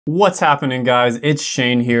What's happening, guys? It's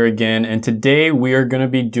Shane here again, and today we are going to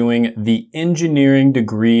be doing the engineering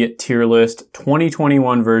degree tier list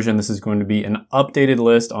 2021 version. This is going to be an updated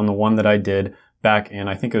list on the one that I did back in,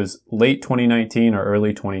 I think it was late 2019 or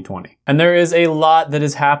early 2020. And there is a lot that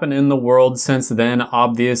has happened in the world since then,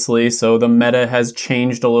 obviously. So the meta has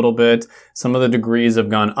changed a little bit. Some of the degrees have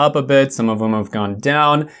gone up a bit. Some of them have gone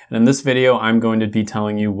down. And in this video, I'm going to be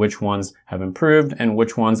telling you which ones have improved and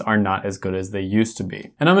which ones are not as good as they used to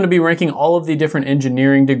be. And I'm going to be ranking all of the different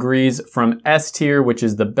engineering degrees from S tier, which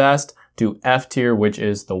is the best, to F tier, which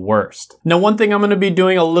is the worst. Now, one thing I'm going to be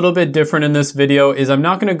doing a little bit different in this video is I'm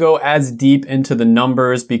not going to go as deep into the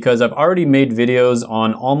numbers because I've already made videos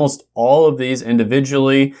on almost all of these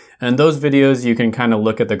individually. And those videos, you can kind of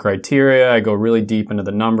look at the criteria. I go really deep into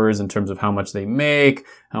the numbers in terms of how much they make,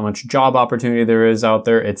 how much job opportunity there is out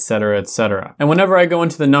there, etc., etc. And whenever I go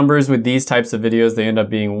into the numbers with these types of videos, they end up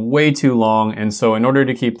being way too long. And so in order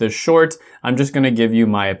to keep this short, I'm just going to give you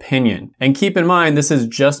my opinion. And keep in mind, this is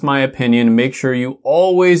just my opinion. Make sure you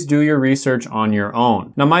always do your research on your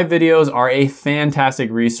own. Now, my videos are a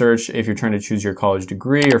fantastic research if you're trying to choose your college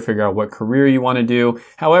degree or figure out what career you want to do.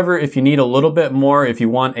 However, if you need a little bit more, if you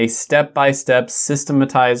want a step-by-step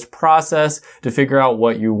systematized process to figure out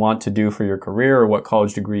what you want to do for your career or what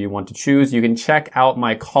college degree you want to choose, you can check out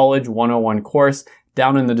my College 101 course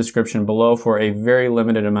down in the description below for a very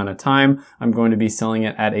limited amount of time. I'm going to be selling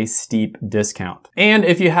it at a steep discount. And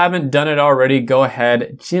if you haven't done it already, go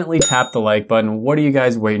ahead, gently tap the like button. What are you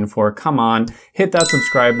guys waiting for? Come on, hit that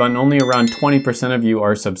subscribe button. Only around 20% of you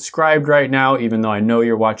are subscribed right now, even though I know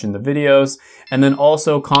you're watching the videos. And then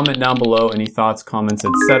also comment down below any thoughts, comments,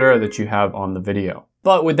 etc. that you have on the video.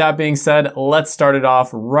 But with that being said, let's start it off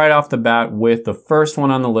right off the bat with the first one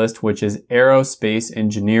on the list, which is aerospace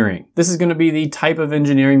engineering. This is going to be the type of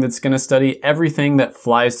engineering that's going to study everything that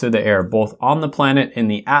flies through the air, both on the planet, in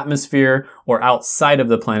the atmosphere, or outside of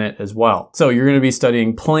the planet as well. So you're going to be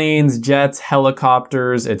studying planes, jets,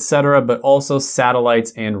 helicopters, etc., but also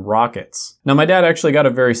satellites and rockets. Now, my dad actually got a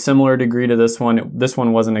very similar degree to this one. This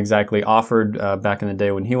one wasn't exactly offered back in the day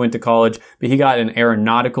when he went to college, but he got an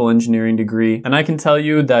aeronautical engineering degree. And I can tell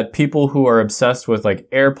you that people who are obsessed with like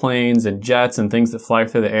airplanes and jets and things that fly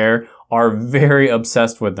through the air are very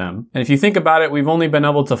obsessed with them. And if you think about it, we've only been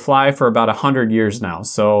able to fly for about 100 years now.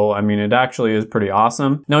 So, I mean, it actually is pretty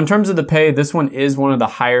awesome. Now, in terms of the pay, this one is one of the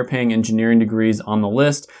higher paying engineering degrees on the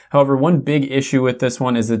list. However, one big issue with this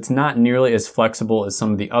one is it's not nearly as flexible as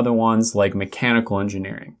some of the other ones like mechanical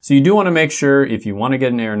engineering. So you do want to make sure if you want to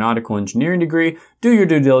get an aeronautical engineering degree, do your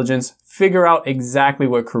due diligence, figure out exactly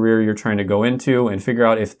what career you're trying to go into and figure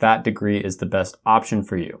out if that degree is the best option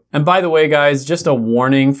for you. And by the way, guys, just a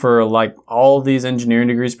warning for like all of these engineering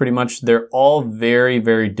degrees, pretty much, they're all very,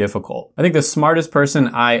 very difficult. I think the smartest person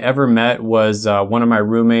I ever met was one of my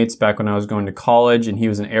roommates back when I was going to college, and he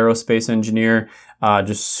was an aerospace engineer,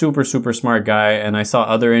 just super, super smart guy. And I saw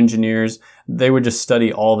other engineers, they would just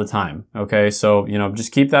study all the time. Okay. So,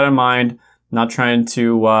 just keep that in mind. Not trying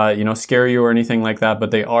to, scare you or anything like that, but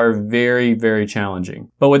they are very, very challenging.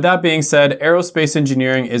 But with that being said, aerospace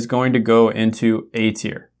engineering is going to go into A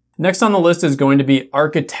tier. Next on the list is going to be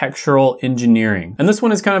architectural engineering. And this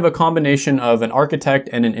one is kind of a combination of an architect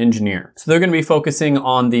and an engineer. So they're going to be focusing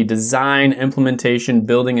on the design, implementation,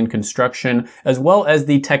 building, and construction, as well as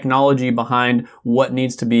the technology behind what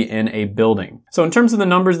needs to be in a building. So in terms of the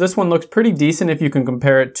numbers, this one looks pretty decent if you can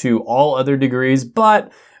compare it to all other degrees,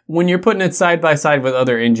 but when you're putting it side by side with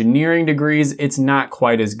other engineering degrees, it's not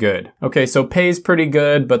quite as good. Okay, so pay is pretty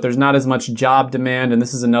good, but there's not as much job demand, and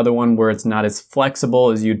this is another one where it's not as flexible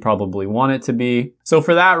as you'd probably want it to be. So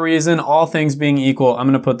for that reason, all things being equal, I'm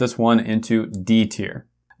going to put this one into D tier.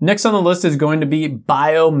 Next on the list is going to be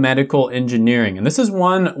biomedical engineering. And this is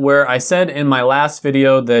one where I said in my last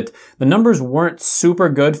video that the numbers weren't super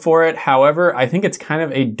good for it. However, I think it's kind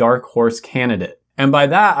of a dark horse candidate. And by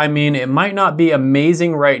that, I mean, it might not be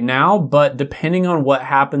amazing right now, but depending on what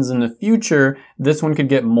happens in the future, this one could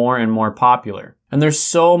get more and more popular. And there's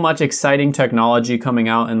so much exciting technology coming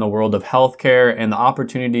out in the world of healthcare, and the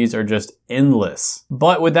opportunities are just endless.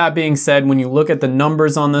 But with that being said, when you look at the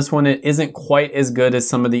numbers on this one, it isn't quite as good as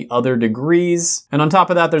some of the other degrees. And on top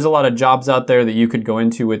of that, there's a lot of jobs out there that you could go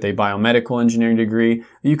into with a biomedical engineering degree.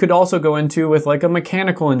 You could also go into with like a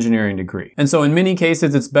mechanical engineering degree. And so in many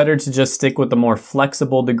cases, it's better to just stick with the more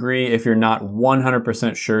flexible degree if you're not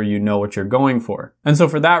 100% sure you know what you're going for. And so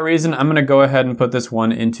for that reason, I'm going to go ahead and put this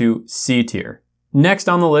one into C tier. Next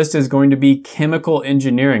on the list is going to be chemical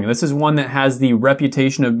engineering. This is one that has the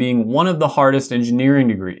reputation of being one of the hardest engineering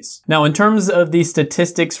degrees. Now, in terms of the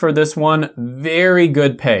statistics for this one, very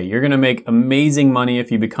good pay. You're gonna make amazing money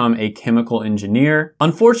if you become a chemical engineer.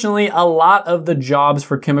 Unfortunately, a lot of the jobs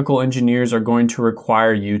for chemical engineers are going to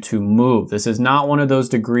require you to move. This is not one of those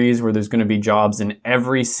degrees where there's gonna be jobs in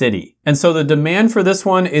every city. And so the demand for this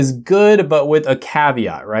one is good, but with a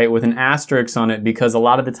caveat, right? With an asterisk on it, because a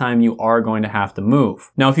lot of the time you are going to have to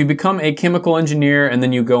move. Now, if you become a chemical engineer and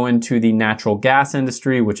then you go into the natural gas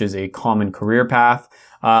industry, which is a common career path,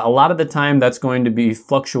 a lot of the time that's going to be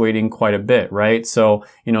fluctuating quite a bit, right? So,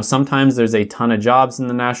 sometimes there's a ton of jobs in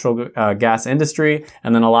the natural gas industry,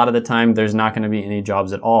 and then a lot of the time there's not going to be any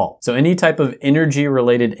jobs at all. So any type of energy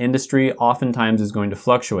related industry oftentimes is going to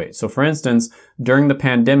fluctuate. So for instance, during the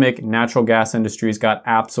pandemic, natural gas industries got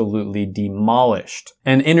absolutely demolished.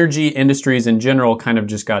 And energy industries in general kind of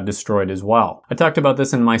just got destroyed as well. I talked about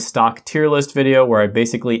this in my stock tier list video where I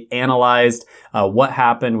basically analyzed what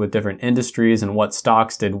happened with different industries and what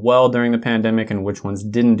stocks did well during the pandemic and which ones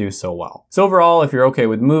didn't do so well. So overall, if you're okay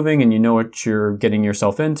with moving and you know what you're getting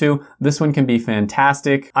yourself into, this one can be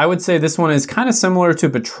fantastic. I would say this one is kind of similar to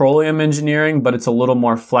petroleum engineering, but it's a little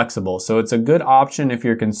more flexible. So it's a good option if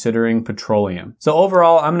you're considering petroleum. So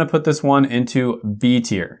overall, I'm going to put this one into B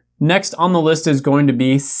tier. Next on the list is going to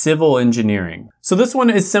be civil engineering. So this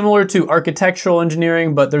one is similar to architectural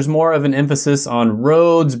engineering, but there's more of an emphasis on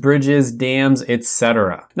roads, bridges, dams,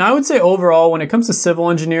 etc. Now I would say overall, when it comes to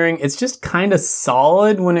civil engineering, it's just kind of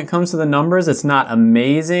solid when it comes to the numbers. It's not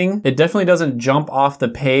amazing. It definitely doesn't jump off the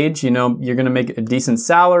page. You're going to make a decent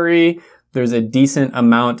salary. There's a decent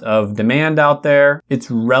amount of demand out there. It's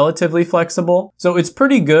relatively flexible. So it's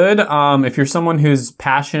pretty good. If you're someone who's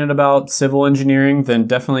passionate about civil engineering, then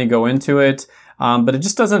definitely go into it. But it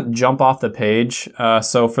just doesn't jump off the page.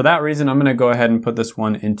 So for that reason, I'm gonna go ahead and put this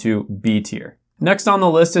one into B tier. Next on the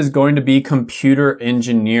list is going to be computer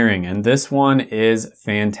engineering, and this one is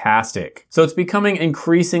fantastic. So it's becoming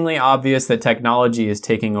increasingly obvious that technology is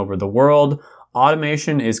taking over the world.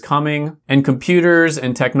 Automation is coming, and computers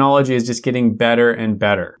and technology is just getting better and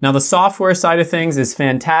better. Now, the software side of things is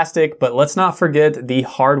fantastic, but let's not forget the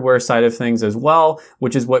hardware side of things as well,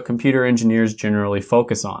 which is what computer engineers generally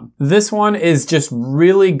focus on. This one is just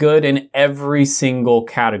really good in every single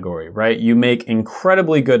category, right? You make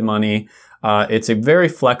incredibly good money. It's a very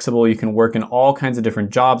flexible. You can work in all kinds of different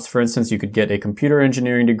jobs. For instance, you could get a computer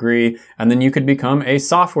engineering degree and then you could become a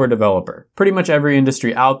software developer. Pretty much every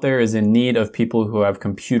industry out there is in need of people who have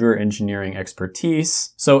computer engineering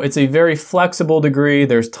expertise. So it's a very flexible degree.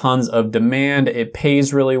 There's tons of demand. It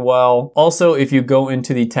pays really well. Also, if you go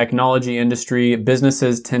into the technology industry,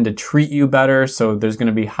 businesses tend to treat you better. So there's going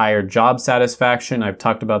to be higher job satisfaction. I've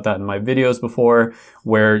talked about that in my videos before,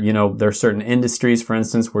 where, there are certain industries, for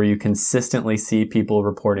instance, where you consistently see people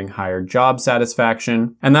reporting higher job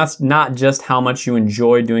satisfaction. And that's not just how much you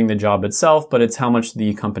enjoy doing the job itself, but it's how much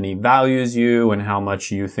the company values you and how much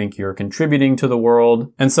you think you're contributing to the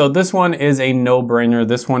world. And so this one is a no-brainer.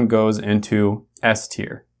 This one goes into S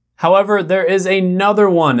tier. However, there is another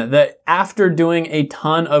one that after doing a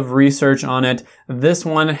ton of research on it, this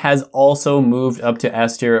one has also moved up to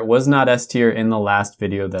S tier. It was not S tier in the last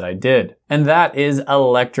video that I did. And that is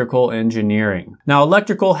electrical engineering. Now,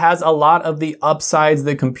 electrical has a lot of the upsides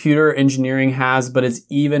that computer engineering has, but it's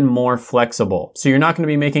even more flexible. So you're not going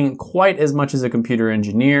to be making quite as much as a computer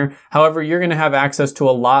engineer. However, you're going to have access to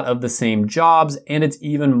a lot of the same jobs, and it's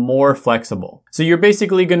even more flexible. So you're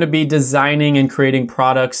basically going to be designing and creating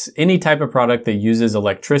products, any type of product that uses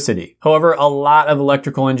electricity. However, a lot of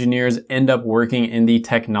electrical engineers end up working in the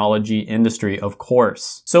technology industry, of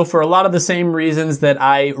course. So for a lot of the same reasons that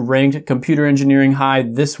I ranked computer engineering high,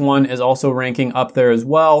 this one is also ranking up there as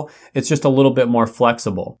well. It's just a little bit more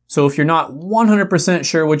flexible. So if you're not 100%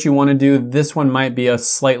 sure what you want to do, this one might be a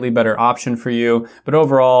slightly better option for you. But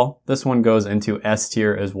overall, this one goes into S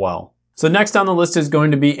tier as well. So next on the list is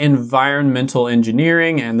going to be environmental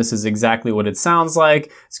engineering, and this is exactly what it sounds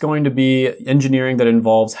like. It's going to be engineering that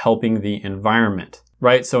involves helping the environment.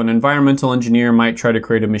 Right? So an environmental engineer might try to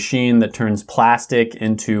create a machine that turns plastic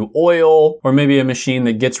into oil, or maybe a machine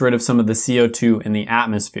that gets rid of some of the CO2 in the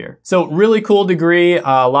atmosphere. So really cool degree.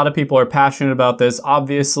 A lot of people are passionate about this,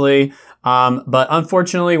 obviously. But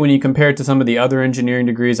unfortunately, when you compare it to some of the other engineering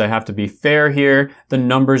degrees, I have to be fair here. The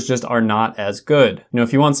numbers just are not as good.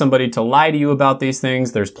 If you want somebody to lie to you about these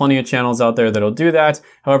things, there's plenty of channels out there that'll do that.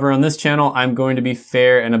 However, on this channel, I'm going to be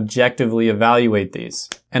fair and objectively evaluate these.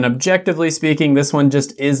 And objectively speaking, this one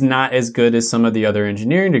just is not as good as some of the other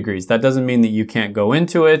engineering degrees. That doesn't mean that you can't go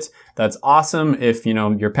into it. That's awesome if,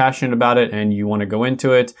 you're passionate about it and you want to go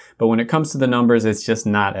into it. But when it comes to the numbers, it's just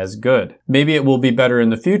not as good. Maybe it will be better in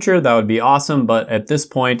the future. That would be awesome. But at this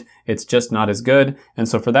point, it's just not as good. And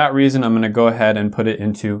so for that reason, I'm going to go ahead and put it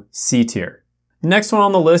into C tier. Next one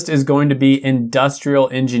on the list is going to be industrial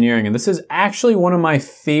engineering. And this is actually one of my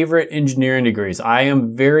favorite engineering degrees. I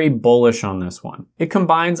am very bullish on this one. It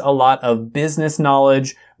combines a lot of business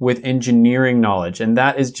knowledge with engineering knowledge, and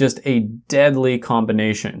that is just a deadly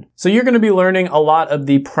combination. So you're going to be learning a lot of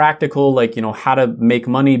the practical, how to make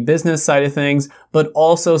money business side of things, but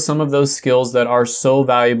also some of those skills that are so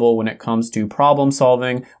valuable when it comes to problem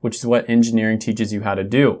solving, which is what engineering teaches you how to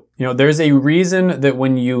do. There's a reason that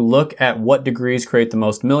when you look at what degrees create the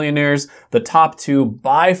most millionaires, the top two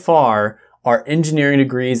by far are engineering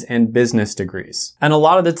degrees and business degrees. And a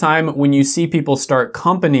lot of the time when you see people start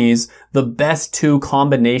companies, the best two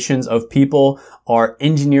combinations of people are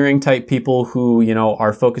engineering type people who,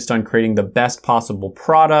 are focused on creating the best possible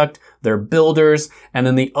product. They're builders. And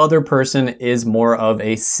then the other person is more of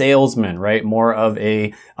a salesman, right? More of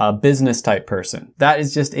a business type person. That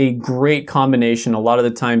is just a great combination. A lot of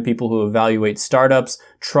the time people who evaluate startups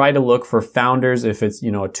try to look for founders, if it's,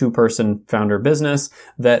 a two-person founder business,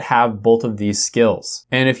 that have both of these skills.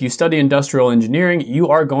 And if you study industrial engineering, you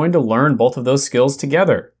are going to learn both of those skills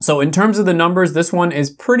together. So in terms of the numbers, this one is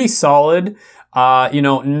pretty solid.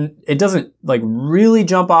 It doesn't really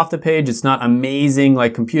jump off the page. It's not amazing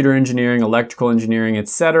like computer engineering, electrical engineering,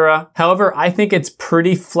 etc. However, I think it's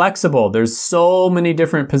pretty flexible. There's so many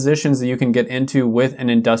different positions that you can get into with an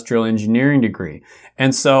industrial engineering degree.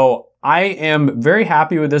 And so I am very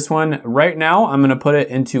happy with this one. Right now, I'm going to put it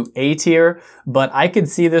into A tier, but I could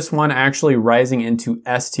see this one actually rising into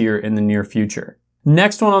S tier in the near future.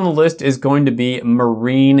 Next one on the list is going to be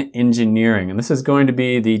marine engineering. And this is going to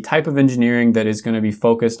be the type of engineering that is going to be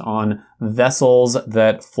focused on vessels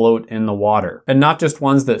that float in the water. And not just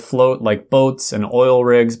ones that float like boats and oil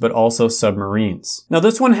rigs, but also submarines. Now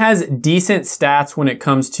this one has decent stats when it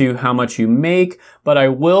comes to how much you make, but I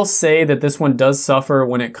will say that this one does suffer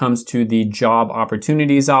when it comes to the job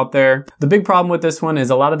opportunities out there. The big problem with this one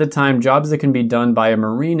is a lot of the time jobs that can be done by a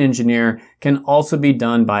marine engineer can also be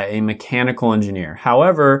done by a mechanical engineer.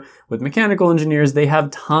 However, with mechanical engineers, they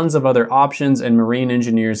have tons of other options and marine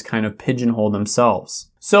engineers kind of pigeonhole themselves.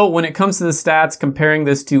 So when it comes to the stats, comparing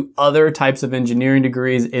this to other types of engineering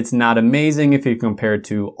degrees, it's not amazing. If you compare it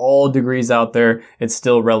to all degrees out there, it's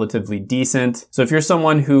still relatively decent. So if you're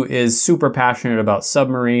someone who is super passionate about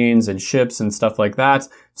submarines and ships and stuff like that,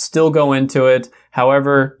 still go into it.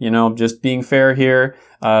 However, just being fair here,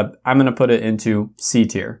 I'm going to put it into C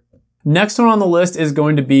tier. Next one on the list is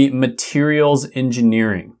going to be materials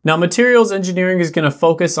engineering. Now, materials engineering is going to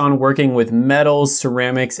focus on working with metals,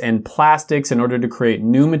 ceramics, and plastics in order to create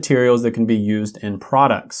new materials that can be used in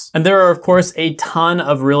products. And there are, of course, a ton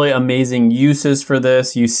of really amazing uses for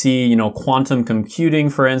this. You see, quantum computing,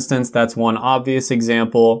 for instance, that's one obvious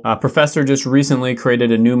example. A professor just recently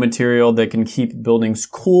created a new material that can keep buildings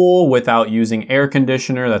cool without using air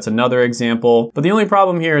conditioner. That's another example. But the only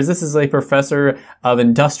problem here is this is a professor of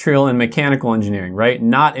industrial and mechanical engineering, right?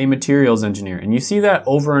 Not a materials engineer. And you see that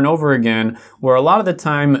over and over again, where a lot of the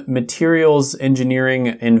time materials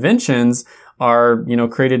engineering inventions are,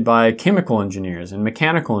 created by chemical engineers and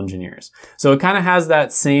mechanical engineers. So it kind of has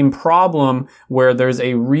that same problem where there's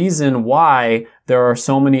a reason why there are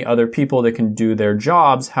so many other people that can do their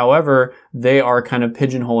jobs. However, they are kind of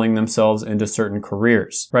pigeonholing themselves into certain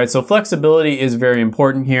careers, right? So flexibility is very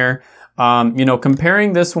important here.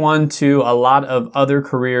 Comparing this one to a lot of other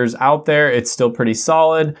careers out there, it's still pretty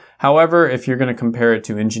solid. However, if you're going to compare it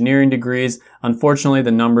to engineering degrees, unfortunately,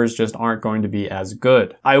 the numbers just aren't going to be as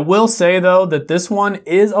good. I will say, though, that this one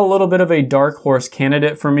is a little bit of a dark horse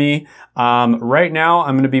candidate for me. Right now,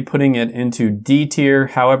 I'm going to be putting it into D tier.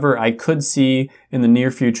 However, I could see in the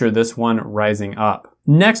near future this one rising up.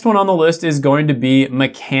 Next one on the list is going to be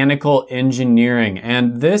mechanical engineering.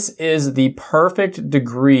 And this is the perfect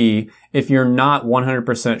degree if you're not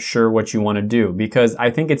 100% sure what you want to do, because I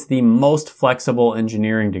think it's the most flexible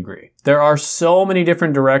engineering degree. There are so many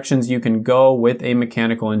different directions you can go with a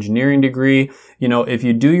mechanical engineering degree. If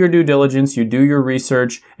you do your due diligence, you do your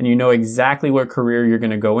research, and you know exactly what career you're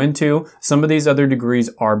going to go into, some of these other degrees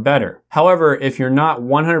are better. However, if you're not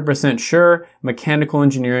 100% sure, mechanical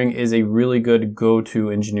engineering is a really good go-to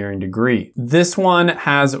engineering degree. This one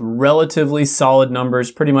has relatively solid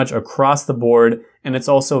numbers pretty much across the board, and it's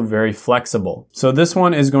also very flexible. So this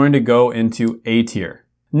one is going to go into A tier.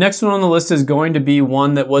 Next one on the list is going to be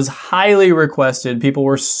one that was highly requested. People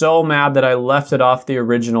were so mad that I left it off the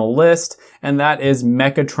original list, and that is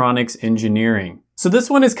mechatronics engineering. So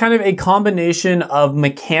this one is kind of a combination of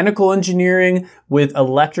mechanical engineering with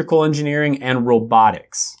electrical engineering and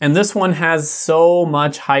robotics. And this one has so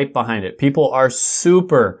much hype behind it. People are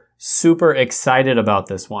super excited about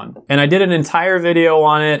this one. And I did an entire video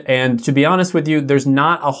on it, and to be honest with you, there's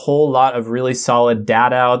not a whole lot of really solid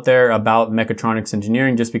data out there about mechatronics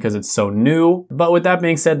engineering just because it's so new. But with that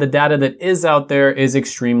being said, the data that is out there is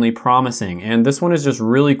extremely promising, and this one is just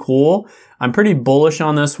really cool. I'm pretty bullish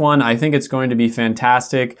on this one. I think it's going to be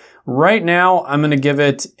fantastic. Right now, I'm going to give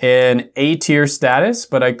it an A tier status,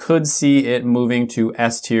 but I could see it moving to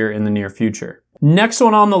S tier in the near future. Next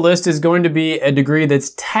one on the list is going to be a degree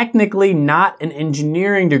that's technically not an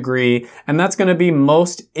engineering degree, and that's going to be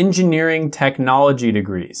most engineering technology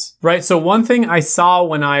degrees, right? So one thing I saw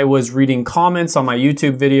when I was reading comments on my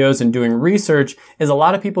YouTube videos and doing research is a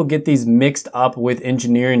lot of people get these mixed up with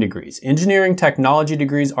engineering degrees. Engineering technology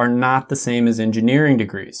degrees are not the same as engineering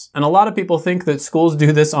degrees. And a lot of people think that schools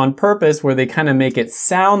do this on purpose, where they kind of make it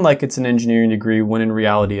sound like it's an engineering degree when in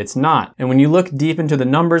reality it's not. And when you look deep into the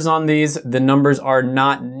numbers on these, the numbers are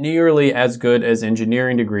not nearly as good as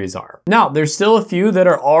engineering degrees are. Now, there's still a few that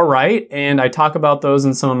are all right, and I talk about those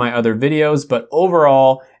in some of my other videos, but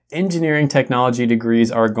overall, engineering technology degrees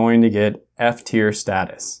are going to get F tier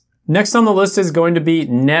status. Next on the list is going to be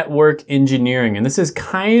network engineering, and this is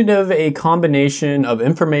kind of a combination of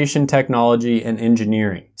information technology and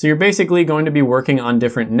engineering. So you're basically going to be working on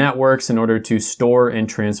different networks in order to store and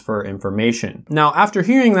transfer information. Now, after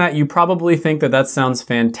hearing that, you probably think that that sounds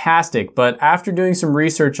fantastic, but after doing some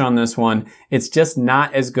research on this one, it's just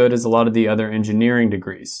not as good as a lot of the other engineering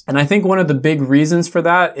degrees. And I think one of the big reasons for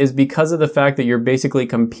that is because of the fact that you're basically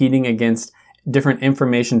competing against different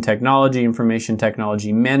information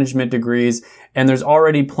technology management degrees, and there's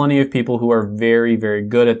already plenty of people who are very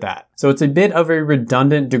good at that. So it's a bit of a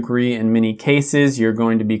redundant degree in many cases. You're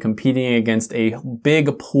going to be competing against a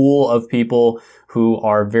big pool of people who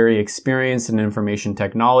are very experienced in information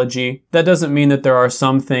technology. That doesn't mean that there are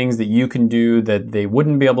some things that you can do that they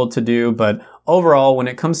wouldn't be able to do, but overall, when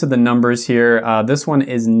it comes to the numbers here, this one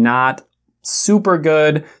is not super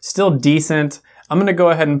good, still decent. I'm going to go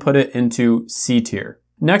ahead and put it into C tier.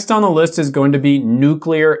 Next on the list is going to be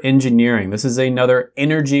nuclear engineering. This is another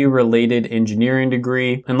energy-related engineering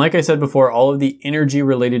degree. And like I said before, all of the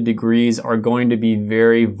energy-related degrees are going to be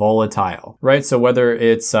very volatile, right? So whether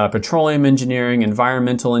it's petroleum engineering,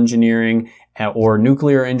 environmental engineering, or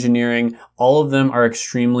nuclear engineering, all of them are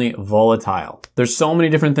extremely volatile. There's so many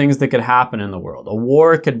different things that could happen in the world. A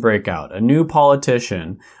war could break out, a new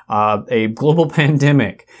politician, a global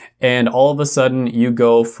pandemic, and all of a sudden you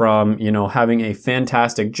go from, having a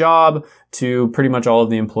fantastic job to pretty much all of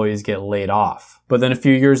the employees get laid off. But then a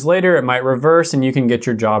few years later, it might reverse and you can get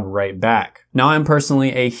your job right back. Now, I'm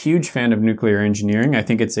personally a huge fan of nuclear engineering. I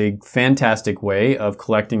think it's a fantastic way of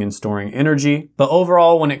collecting and storing energy. But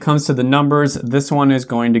overall, when it comes to the numbers, this one is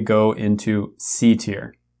going to go into C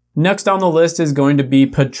tier. Next on the list is going to be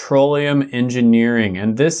petroleum engineering,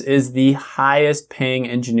 and this is the highest paying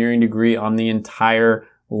engineering degree on the entire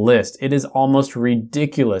list. It is almost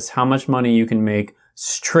ridiculous how much money you can make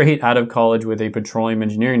straight out of college with a petroleum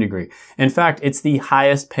engineering degree. In fact, it's the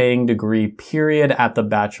highest paying degree, period, at the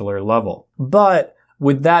bachelor level. But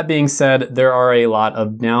with that being said, there are a lot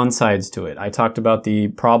of downsides to it. I talked about the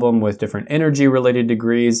problem with different energy-related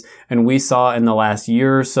degrees, and we saw in the last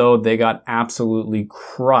year or so, they got absolutely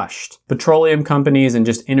crushed. Petroleum companies and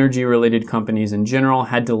just energy-related companies in general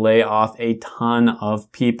had to lay off a ton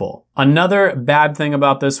of people. Another bad thing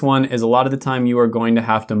about this one is a lot of the time you are going to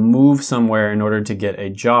have to move somewhere in order to get a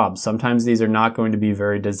job. Sometimes these are not going to be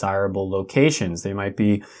very desirable locations. They might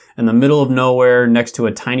be in the middle of nowhere next to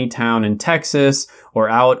a tiny town in Texas or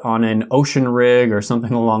out on an ocean rig or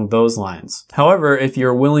something along those lines. However, if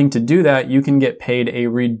you're willing to do that, you can get paid a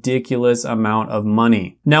ridiculous amount of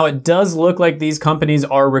money. Now, it does look like these companies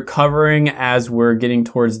are recovering as we're getting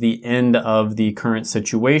towards the end of the current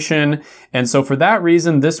situation. And so for that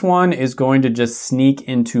reason, this one is going to just sneak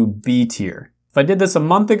into B tier. If I did this a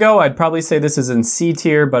month ago, I'd probably say this is in C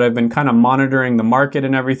tier, but I've been kind of monitoring the market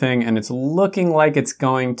and everything, and it's looking like it's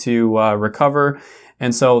going to recover.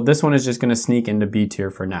 And so this one is just going to sneak into B tier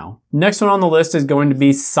for now. Next one on the list is going to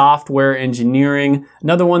be software engineering.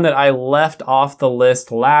 Another one that I left off the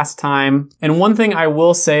list last time. And one thing I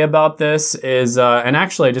will say about this is, and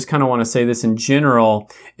actually I just kind of want to say this in general,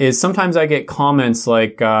 is sometimes I get comments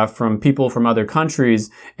like from people from other countries.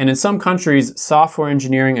 And in some countries, software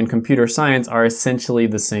engineering and computer science are essentially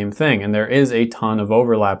the same thing. And there is a ton of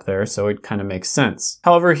overlap there, so it kind of makes sense.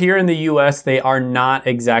 However, here in the US, they are not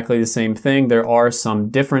exactly the same thing. There are some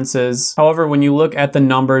differences. However, when you look at the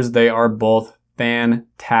numbers, they are both fantastic.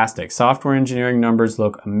 fantastic. Software engineering numbers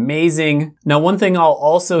look amazing. Now, one thing I'll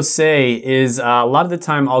also say is a lot of the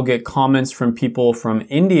time I'll get comments from people from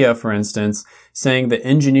India, for instance, saying that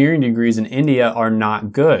engineering degrees in India are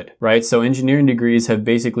not good, right? So engineering degrees have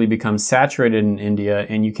basically become saturated in India,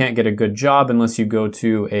 and you can't get a good job unless you go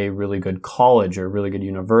to a really good college or a really good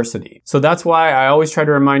university. So that's why I always try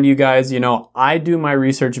to remind you guys, I do my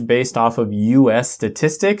research based off of US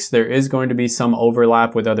statistics. There is going to be some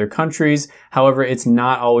overlap with other countries. However, it's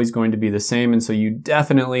not always going to be the same, and so you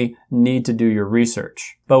definitely need to do your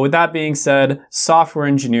research. But with that being said, software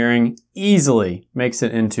engineering easily makes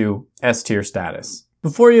it into S-tier status.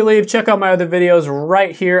 Before you leave, check out my other videos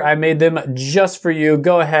right here. I made them just for you.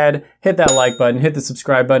 Go ahead, hit that like button, hit the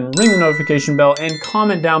subscribe button, ring the notification bell, and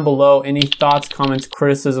comment down below any thoughts, comments,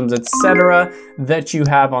 criticisms, etc. that you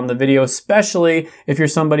have on the video, especially if you're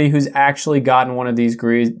somebody who's actually gotten one of these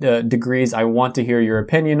degrees. I want to hear your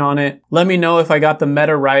opinion on it. Let me know if I got the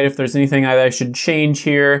meta right, if there's anything I should change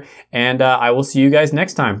here, and I will see you guys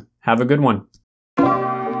next time. Have a good one.